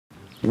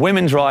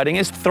Women's riding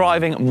is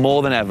thriving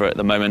more than ever at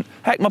the moment.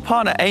 Heck, my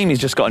partner Amy's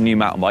just got a new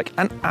mountain bike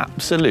and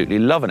absolutely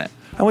loving it.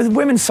 And with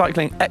women's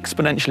cycling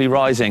exponentially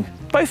rising,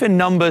 both in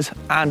numbers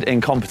and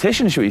in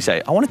competition, should we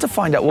say, I wanted to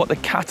find out what the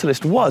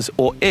catalyst was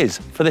or is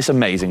for this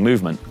amazing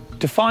movement.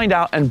 To find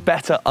out and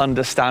better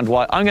understand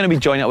why, I'm going to be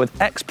joining up with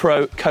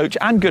ex-pro, coach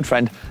and good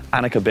friend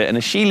Anneke Beerten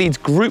as she leads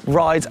group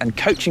rides and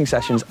coaching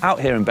sessions out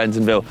here in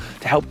Bentonville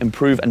to help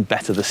improve and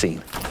better the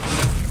scene.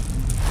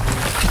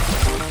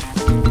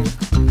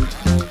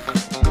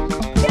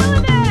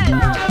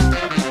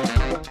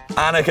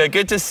 Anneke,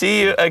 good to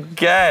see you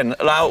again.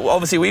 Now,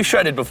 obviously, we've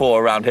shredded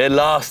before around here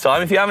last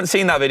time. If you haven't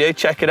seen that video,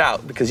 check it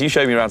out, because you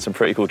showed me around some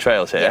pretty cool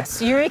trails here.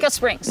 Yes, Eureka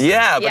Springs.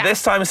 Yeah, but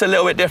this time it's a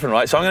little bit different,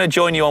 right? So I'm going to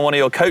join you on one of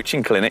your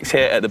coaching clinics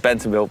here at the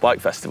Bentonville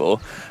Bike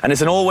Festival. And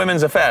it's an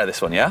all-women's affair,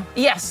 this one, yeah?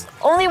 Yes,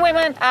 only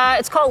women.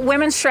 It's called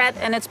Women's Shred,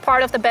 and it's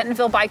part of the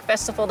Bentonville Bike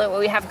Festival that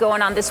we have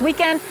going on this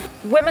weekend.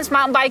 Women's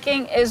mountain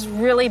biking is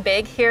really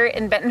big here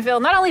in Bentonville.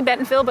 Not only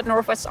Bentonville, but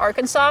Northwest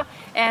Arkansas.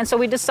 And so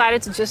we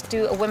decided to just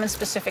do a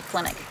women's-specific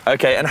clinic.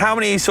 Okay, and how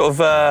many sort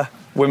of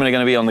women are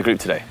going to be on the group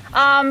today?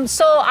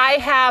 So I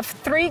have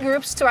 3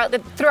 groups throughout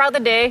the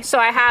day. So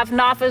I have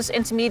novice,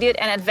 intermediate,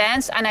 and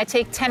advanced, and I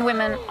take 10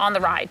 women on the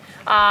ride.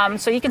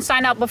 So you can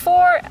sign up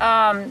before,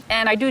 and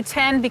I do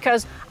 10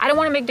 because I don't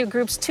want to make the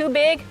groups too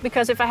big,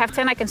 because if I have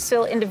 10, I can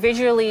still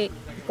individually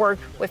work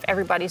with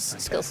everybody's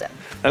skill set.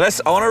 Now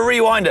I want to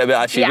rewind it a bit,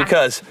 actually,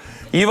 because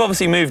you've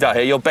obviously moved out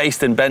here. You're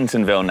based in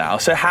Bentonville now.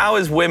 So how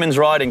has women's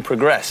riding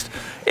progressed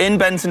in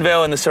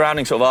Bentonville and the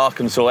surrounding sort of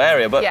Arkansas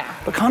area, but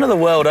kind of the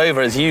world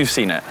over as you've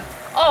seen it?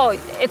 Oh,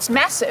 it's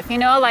massive, you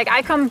know? Like,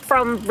 I come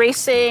from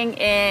racing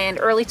in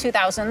early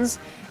 2000s,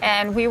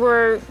 and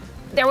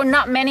there were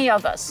not many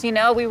of us, you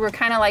know? We were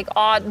kind of like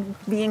odd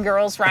being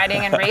girls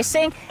riding and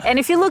racing. And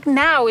if you look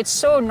now, it's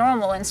so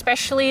normal, and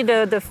especially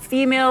the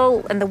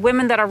female and the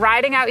women that are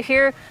riding out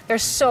here,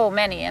 there's so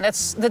many. And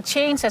the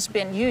change has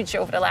been huge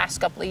over the last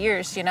couple of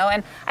years, you know?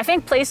 And I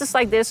think places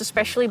like this,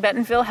 especially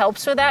Bentonville,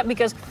 helps with that,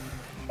 because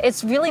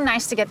it's really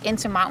nice to get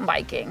into mountain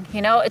biking.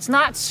 You know, it's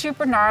not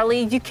super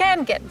gnarly. You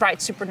can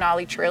ride super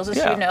gnarly trails, as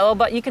you know,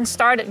 but you can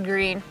start at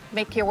green,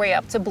 make your way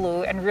up to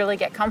blue, and really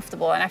get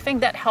comfortable. And I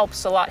think that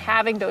helps a lot,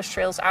 having those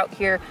trails out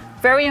here.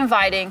 Very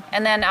inviting.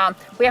 And then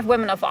we have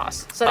Women of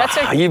Oz. So that's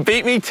you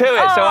beat me to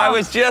it. So I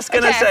was just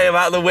going to say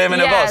about the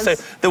Women of Oz. So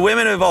the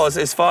Women of Oz,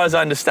 as far as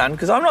I understand,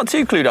 because I'm not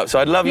too clued up, so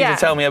I'd love you to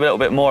tell me a little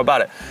bit more about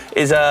it,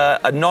 is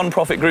a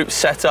non-profit group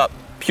set up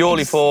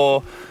purely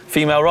for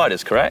female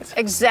riders, correct?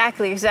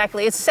 Exactly.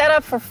 It's set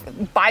up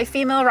by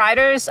female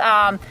riders.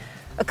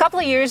 A couple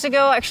of years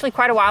ago, actually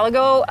quite a while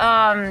ago,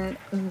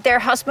 their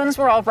husbands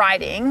were all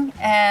riding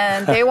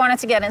and they wanted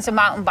to get into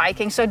mountain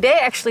biking. So they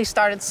actually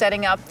started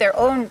setting up their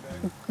own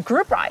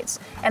group rides.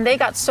 And they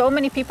got so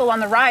many people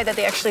on the ride that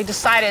they actually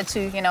decided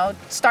to, you know,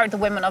 start the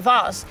Women of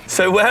Oz.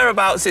 So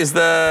whereabouts is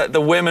the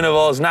Women of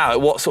Oz now?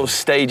 At what sort of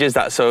stage is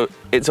that? So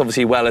it's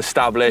obviously well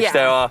established. Yeah.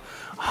 There are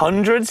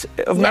hundreds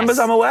of members,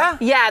 I'm aware?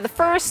 Yeah, the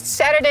first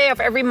Saturday of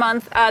every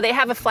month, they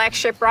have a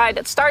flagship ride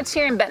that starts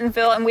here in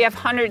Bentonville, and we have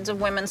hundreds of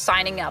women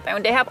signing up.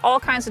 And they have all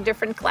kinds of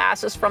different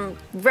classes, from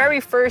very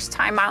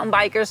first-time mountain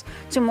bikers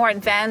to more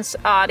advanced.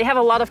 They have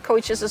a lot of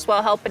coaches as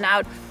well helping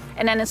out.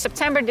 And then in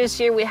September this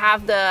year, we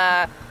have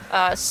the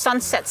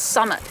Sunset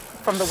Summit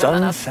from the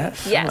Women of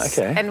Oz. Yes,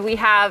 okay. And we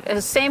have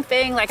the same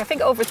thing, like I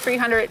think over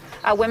 300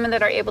 women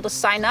that are able to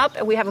sign up,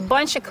 and we have a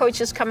bunch of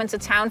coaches coming to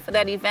town for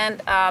that event.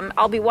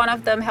 I'll be one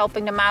of them,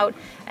 helping them out,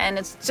 and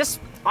it's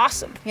just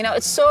awesome. You know,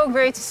 it's so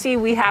great to see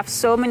we have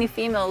so many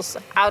females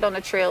out on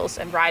the trails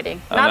and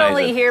riding. Amazing. Not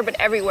only here, but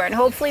everywhere, and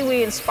hopefully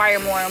we inspire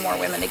more and more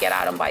women to get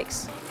out on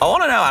bikes. I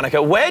want to know,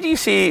 Anneke, where do you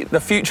see the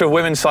future of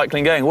women's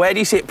cycling going? Where do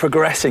you see it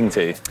progressing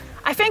to?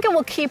 I think it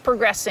will keep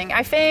progressing.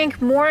 I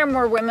think more and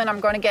more women are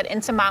going to get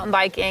into mountain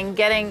biking,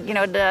 getting, you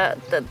know,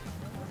 the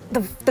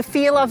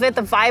feel of it,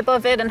 the vibe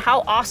of it, and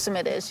how awesome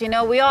it is. You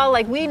know, we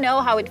know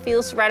how it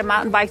feels to ride a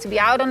mountain bike, to be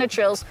out on the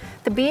trails,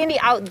 to be in the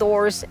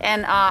outdoors,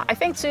 and I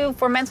think too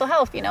for mental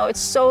health. You know, it's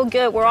so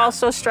good. We're all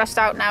so stressed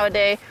out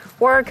nowadays.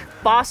 Work,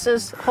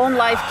 bosses, home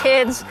life,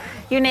 kids,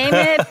 you name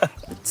it.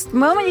 The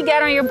moment you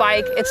get on your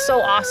bike, it's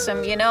so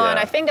awesome, you know, and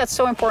I think that's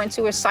so important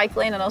too with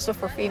cycling, and also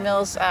for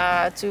females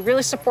to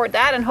really support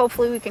that, and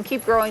hopefully we can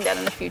keep growing that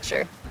in the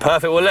future.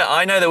 Perfect. Well, look,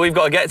 I know that we've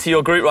got to get to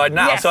your group ride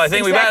now, so I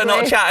think we better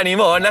not chat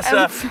anymore, and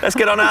let's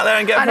get on out there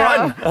and get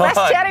riding. Less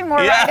chatting, more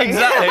riding.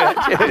 Yeah,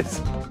 exactly.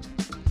 Cheers.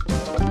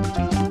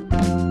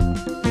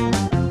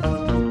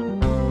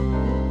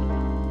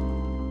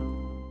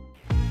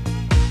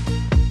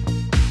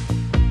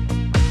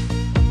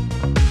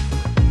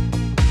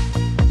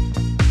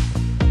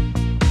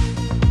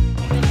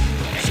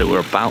 So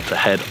we're about to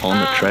head on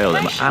the trail,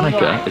 and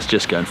Anneke is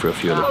just going through a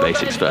few of the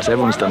basics first.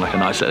 Everyone's done like a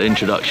nice little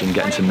introduction,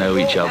 getting to know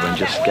each other and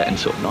just getting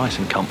sort of nice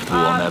and comfortable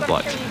on their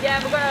bikes. She's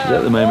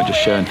at the moment just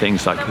showing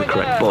things like the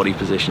correct body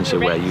position, so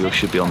where you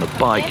should be on the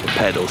bike,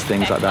 pedals,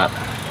 things like that,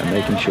 and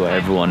making sure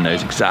everyone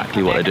knows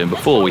exactly what they're doing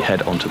before we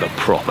head on to the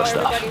proper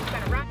stuff.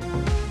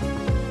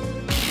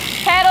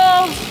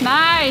 Pedal,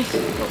 nice,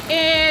 go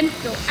in,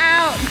 go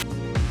out.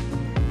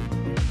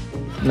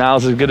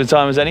 Now's as good a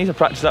time as any to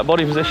practice that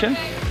body position.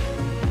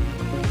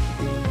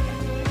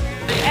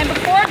 And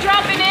before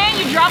dropping in,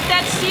 you drop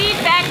that seat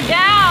back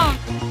down.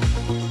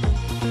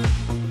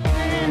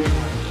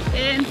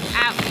 In,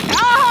 out.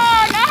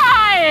 Oh,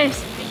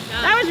 nice!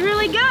 That was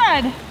really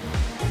good.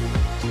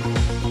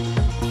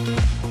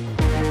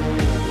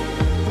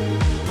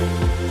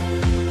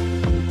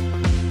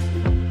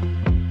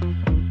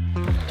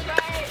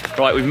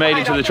 Right, we've made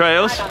it to the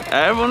trails.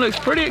 Everyone looks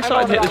pretty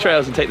excited to hit the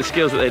trails and take the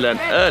skills that they learned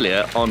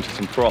earlier onto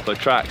some proper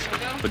tracks.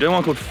 We're doing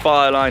one called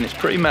Fireline. It's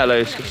pretty mellow.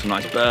 It's got some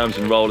nice berms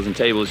and rollers and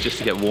tables just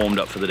to get warmed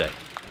up for the day.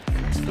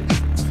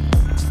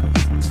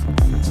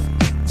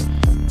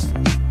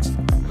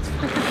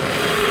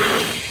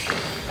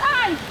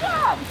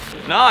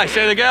 Nice,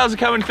 so the girls are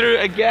coming through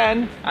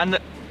again, and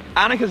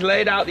Annike's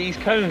laid out these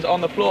cones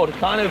on the floor to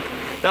kind of,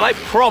 they're like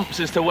prompts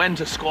as to when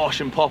to squash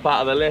and pop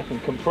out of the lip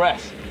and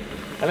compress.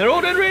 And they're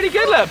all doing really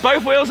good, look,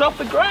 both wheels off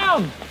the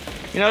ground.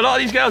 You know, a lot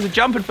of these girls are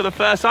jumping for the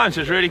first time,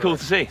 so it's really cool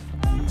to see.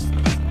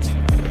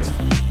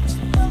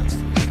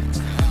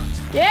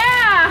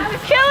 Yeah,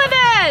 killing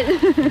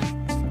it!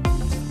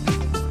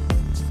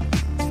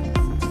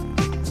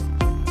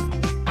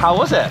 How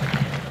was it?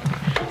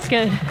 It's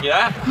good.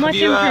 Yeah? Much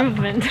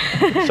improvement.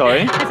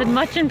 Sorry? I said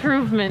much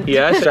improvement.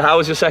 Yeah, so how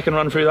was your second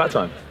run through that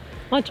time?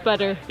 Much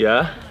better.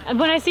 Yeah? And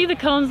when I see the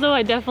cones though,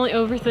 I definitely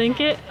overthink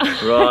it.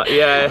 Right,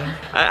 yeah.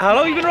 How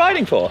long have you been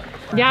riding for?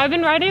 Yeah, I've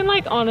been riding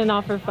like on and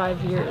off for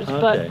 5 years,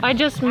 Okay. but I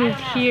just moved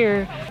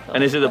here.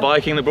 And is it the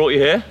biking that brought you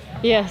here?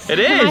 Yes. It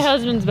is? My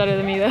husband's better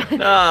than me though.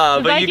 Ah,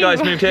 The but you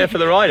guys moved here for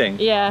the riding?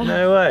 Yeah.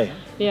 No way.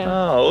 Yeah.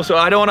 Oh, also,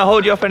 I don't want to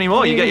hold you up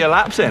anymore. You get your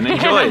laps in.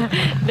 Enjoy.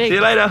 See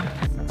you later.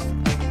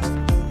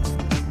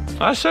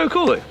 That's so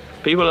cool.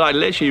 People are like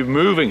literally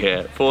moving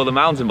here for the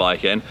mountain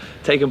biking,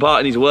 taking part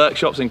in these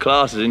workshops and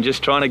classes and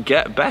just trying to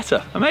get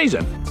better.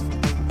 Amazing.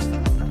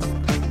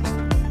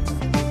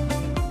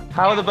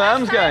 How are the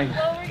berms going?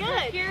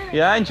 Good.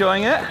 Yeah,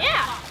 enjoying it?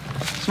 Yeah.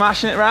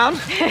 Smashing it round?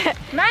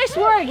 Nice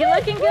work, you're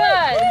looking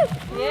good.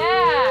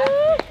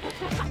 Yeah.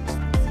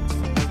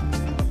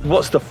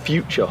 What's the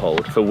future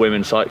hold for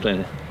women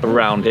cycling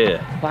around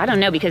here? Well, I don't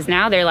know, because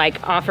now they're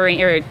like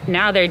offering, or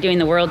now they're doing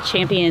the World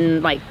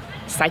Champion like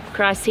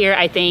cyclocross here.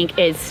 I think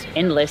is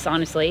endless,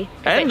 honestly.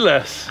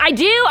 Endless? I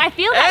do, I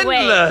feel that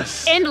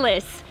Endless. way.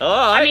 Endless.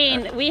 Oh, I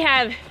mean, we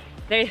have,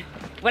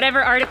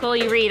 whatever article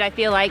you read, I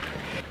feel like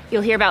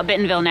you'll hear about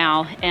Bentonville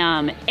now.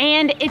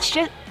 And it's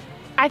just,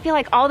 I feel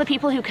like all the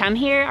people who come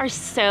here are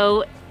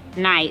so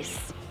nice.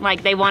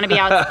 Like they want to be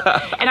out.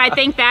 And I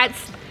think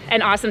that's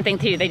an awesome thing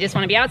too. They just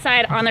want to be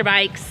outside on their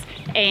bikes.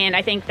 And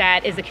I think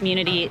that is a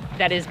community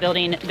that is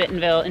building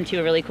Bentonville into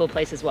a really cool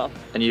place as well.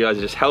 And you guys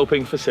are just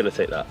helping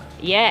facilitate that?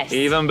 Yes.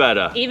 Even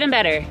better. Even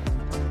better.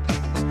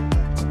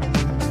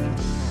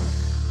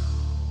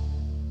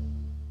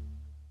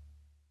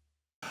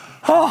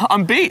 Oh,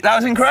 I'm beat. That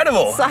was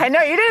incredible. I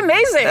know, you did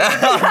amazing.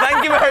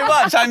 Thank you very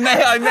much.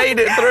 I made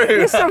it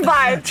through. You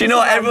survived. Do you know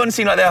what? Everyone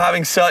seemed like they were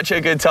having such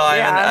a good time.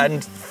 Yeah.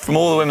 And from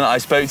all the women that I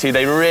spoke to,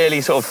 they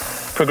really sort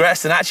of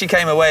progressed and actually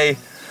came away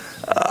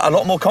a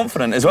lot more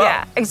confident as well.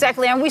 Yeah,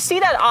 exactly. And we see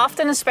that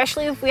often,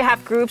 especially if we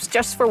have groups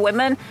just for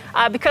women,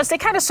 because they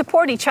kind of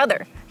support each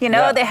other. You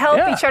know, Yeah. they help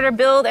Yeah. each other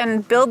build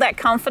that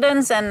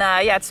confidence. And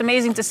yeah, it's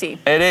amazing to see.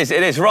 It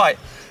is. Right.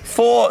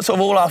 For sort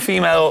of all our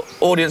female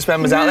audience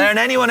members out there and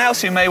anyone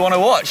else who may want to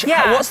watch,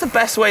 Yeah. what's the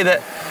best way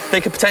that they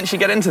could potentially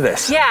get into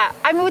this? Yeah,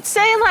 I would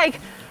say like,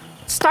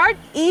 start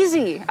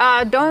easy.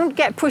 Don't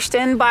get pushed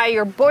in by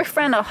your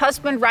boyfriend or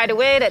husband right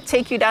away that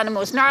take you down the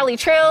most gnarly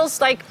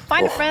trails. Like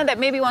find a friend that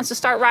maybe wants to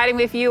start riding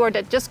with you or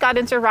that just got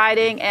into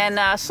riding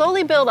and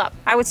slowly build up.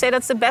 I would say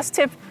that's the best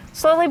tip.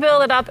 Slowly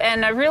build it up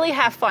and really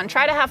have fun.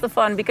 Try to have the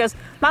fun because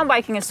mountain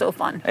biking is so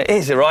fun. It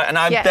is, right? And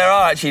Yes. there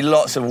are actually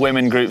lots of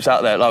women groups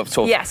out there, like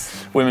sort of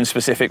Yes.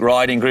 women-specific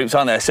riding groups,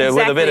 aren't there? So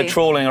with a bit of Exactly.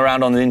 trawling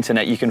around on the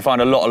internet, you can find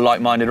a lot of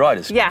like-minded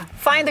riders. Yeah,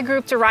 find a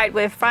group to ride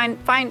with,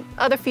 find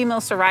other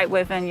females to ride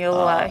with, and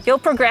you'll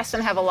progress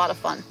and have a lot of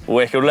fun.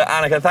 Wicked. Look,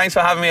 Anneke, thanks for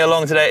having me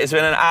along today. It's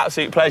been an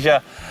absolute pleasure.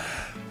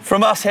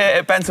 From us here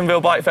at Bentonville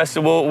Bike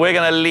Festival, we're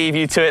going to leave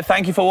you to it.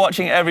 Thank you for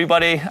watching,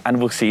 everybody, and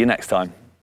we'll see you next time.